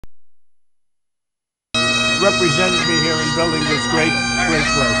represented me here in building this great place.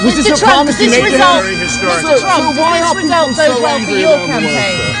 Was this a promise you made? Very historic. Mr. Trump, does this result bode well for your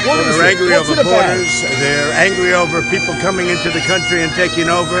campaign? They're angry over borders. They're angry over people coming into the country and taking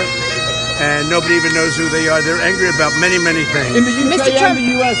over. And nobody even knows who they are. They're angry about many, many things. In the UK Mr. Trump, and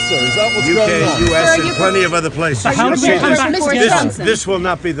the US, sir. Is that what's going on? UK, US, and plenty of other places. But how do we come back together? This will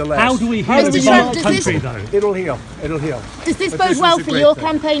not be the last. How do we heal the country, though? It'll heal. It'll heal. Does this bode well for your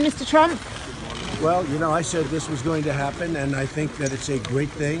campaign, Mr. Trump? Well, you know, I said this was going to happen, and I think that it's a great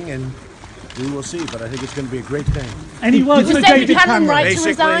thing, and we will see. But I think it's going to be a great thing. Any words for David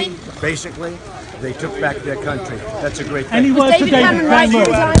Cameron? Basically, they took back their country. That's a great thing. Any words for David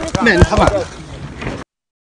Cameron? Men, come on.